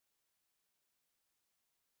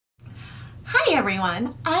Hi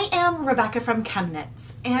everyone, I am Rebecca from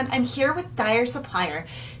ChemKnits and I'm here with Dyer Supplier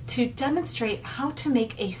to demonstrate how to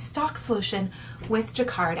make a stock solution with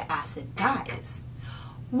Jacquard acid dyes.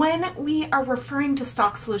 When we are referring to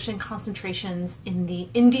stock solution concentrations in the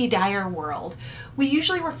indie dyer world, we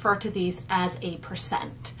usually refer to these as a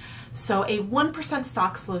percent. So a 1%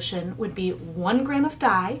 stock solution would be 1 gram of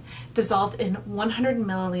dye dissolved in 100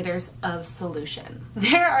 milliliters of solution.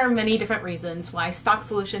 There are many different reasons why stock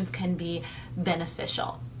solutions can be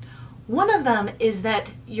beneficial. One of them is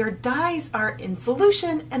that your dyes are in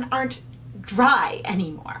solution and aren't dry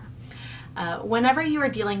anymore. Whenever you are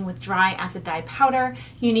dealing with dry acid dye powder,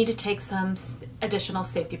 you need to take some additional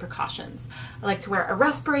safety precautions. I like to wear a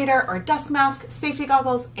respirator or dust mask, safety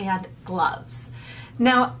goggles, and gloves.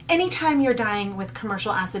 Now, anytime you're dyeing with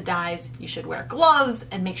commercial acid dyes, you should wear gloves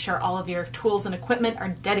and make sure all of your tools and equipment are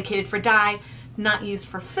dedicated for dye, not used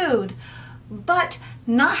for food. But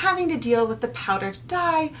not having to deal with the powdered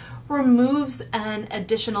dye removes an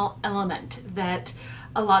additional element that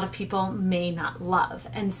a lot of people may not love.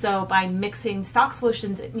 And so by mixing stock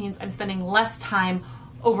solutions, it means I'm spending less time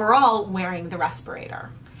overall wearing the respirator.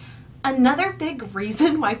 Another big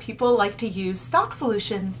reason why people like to use stock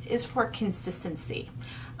solutions is for consistency.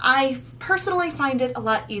 I personally find it a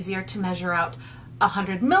lot easier to measure out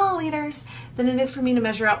 100 milliliters than it is for me to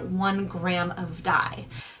measure out 1 gram of dye.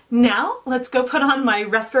 Now, let's go put on my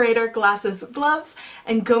respirator, glasses, gloves,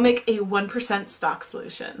 and go make a 1% stock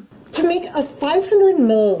solution. To make a 500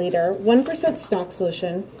 milliliter 1% stock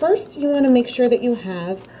solution, first you want to make sure that you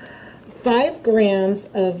have 5 grams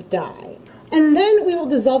of dye. And then we will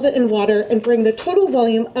dissolve it in water and bring the total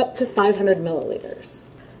volume up to 500 milliliters.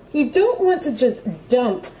 You don't want to just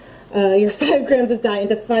dump your 5 grams of dye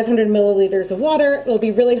into 500 milliliters of water. It'll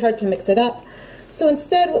be really hard to mix it up. So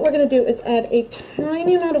instead, what we're going to do is add a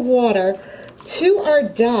tiny amount of water to our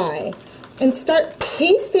dye and start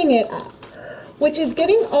pasting it up, which is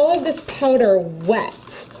getting all of this powder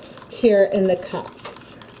wet here in the cup.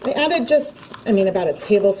 I added about a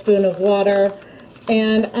tablespoon of water,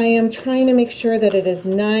 and I am trying to make sure that it is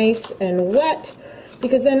nice and wet,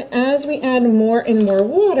 because then as we add more and more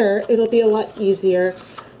water, it'll be a lot easier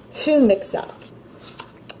to mix up.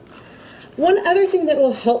 One other thing that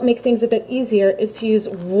will help make things a bit easier is to use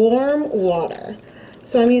warm water.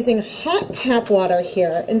 So I'm using hot tap water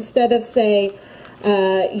here instead of, say,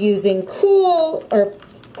 using cool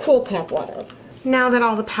tap water. Now that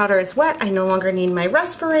all the powder is wet, I no longer need my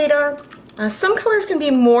respirator. Some colors can be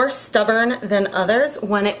more stubborn than others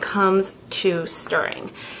when it comes to stirring.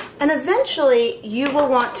 And eventually you will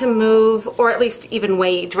want to move, or at least even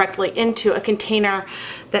weigh directly into a container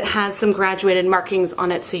that has some graduated markings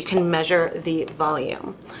on it so you can measure the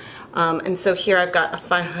volume. And so here I've got a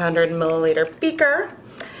 500 milliliter beaker.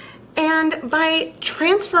 And by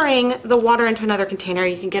transferring the water into another container,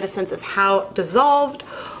 you can get a sense of how dissolved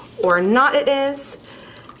or not it is.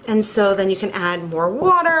 And so then you can add more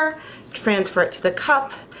water, transfer it to the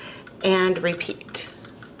cup, and repeat.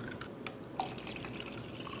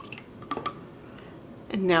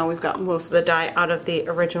 And now we've got most of the dye out of the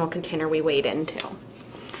original container we weighed into.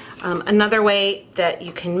 Another way that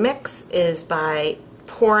you can mix is by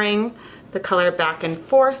pouring the color back and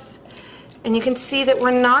forth. And you can see that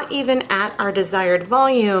we're not even at our desired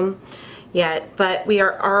volume yet, but we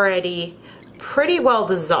are already pretty well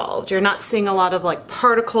dissolved. You're not seeing a lot of like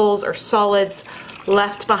particles or solids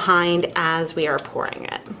left behind as we are pouring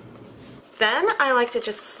it. Then I like to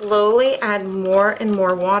just slowly add more and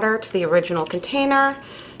more water to the original container,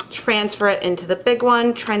 transfer it into the big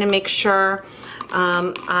one, trying to make sure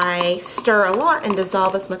I stir a lot and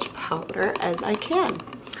dissolve as much powder as I can.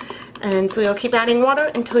 And so you'll keep adding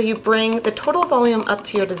water until you bring the total volume up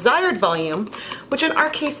to your desired volume, which in our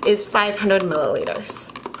case is 500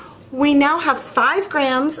 milliliters. We now have 5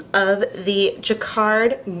 grams of the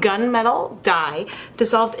Jacquard gunmetal dye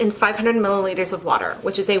dissolved in 500 milliliters of water,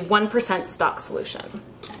 which is a 1% stock solution.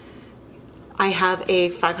 I have a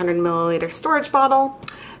 500 milliliter storage bottle,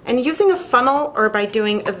 and using a funnel or by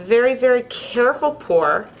doing a very, very careful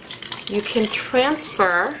pour, you can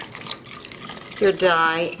transfer your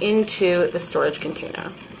dye into the storage container.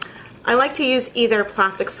 I like to use either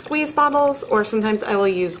plastic squeeze bottles, or sometimes I will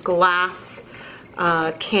use glass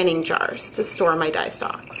canning jars to store my dye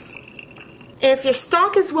stocks. If your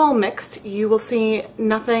stock is well mixed, you will see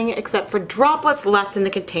nothing except for droplets left in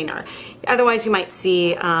the container. Otherwise, you might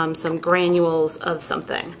see some granules of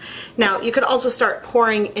something. Now, you could also start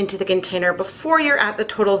pouring into the container before you're at the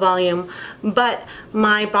total volume, but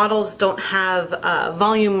my bottles don't have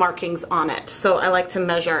volume markings on it, so I like to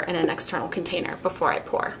measure in an external container before I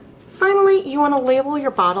pour. Finally, you want to label your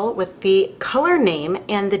bottle with the color name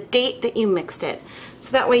and the date that you mixed it,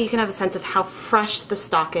 so that way you can have a sense of how fresh the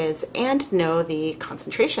stock is and know the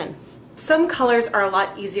concentration. Some colors are a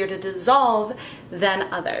lot easier to dissolve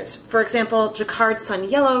than others. For example, Jacquard Sun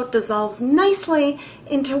Yellow dissolves nicely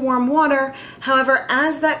into warm water. However,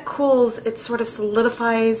 as that cools, it sort of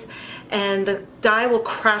solidifies and the dye will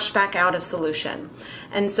crash back out of solution.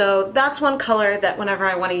 And so that's one color that whenever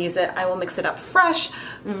I want to use it, I will mix it up fresh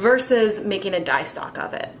versus making a dye stock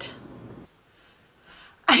of it.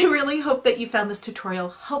 I really hope that you found this tutorial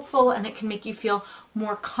helpful and it can make you feel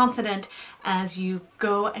more confident as you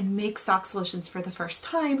go and make stock solutions for the first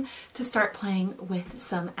time to start playing with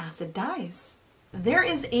some acid dyes. There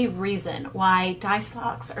is a reason why dye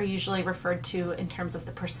stocks are usually referred to in terms of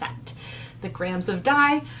the percent, the grams of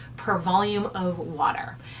dye per volume of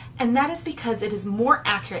water. And that is because it is more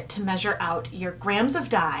accurate to measure out your grams of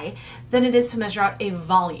dye than it is to measure out a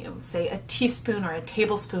volume, say a teaspoon or a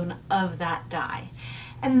tablespoon of that dye.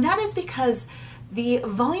 And that is because the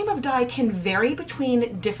volume of dye can vary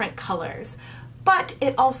between different colors, but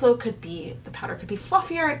it also could be, the powder could be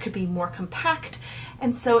fluffier, it could be more compact,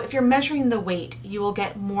 and so if you're measuring the weight, you will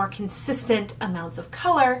get more consistent amounts of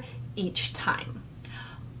color each time.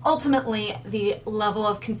 Ultimately, the level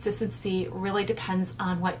of consistency really depends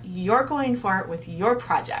on what you're going for with your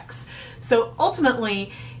projects. So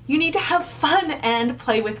ultimately, you need to have fun and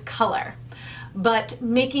play with color. But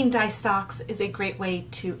making dye stocks is a great way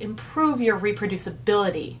to improve your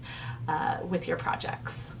reproducibility with your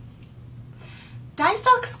projects. Dye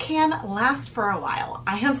stocks can last for a while.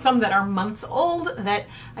 I have some that are months old that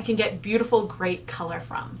I can get beautiful, great color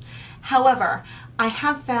from. However, I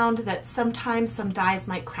have found that sometimes some dyes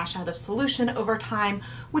might crash out of solution over time,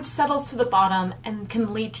 which settles to the bottom and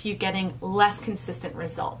can lead to you getting less consistent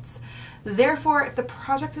results. Therefore, if the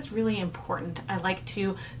project is really important, I like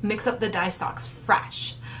to mix up the dye stocks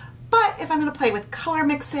fresh. But if I'm going to play with color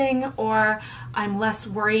mixing or I'm less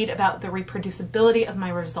worried about the reproducibility of my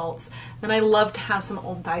results, then I love to have some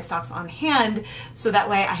old dye stocks on hand so that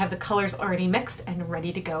way I have the colors already mixed and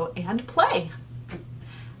ready to go and play.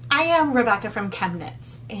 I am Rebecca from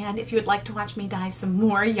ChemKnits, and if you would like to watch me dye some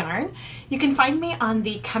more yarn, you can find me on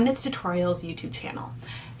the ChemKnits Tutorials YouTube channel.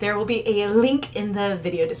 There will be a link in the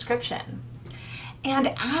video description.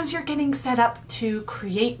 And as you're getting set up to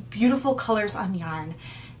create beautiful colors on yarn,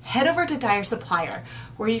 head over to Dye Your Supplier,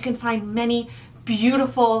 where you can find many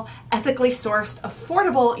beautiful, ethically sourced,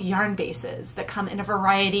 affordable yarn bases that come in a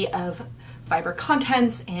variety of fiber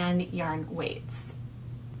contents and yarn weights.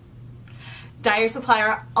 Dye Your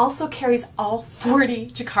Supplier also carries all 40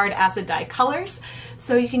 Jacquard acid dye colors,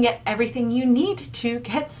 so you can get everything you need to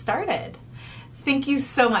get started. Thank you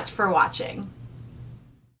so much for watching.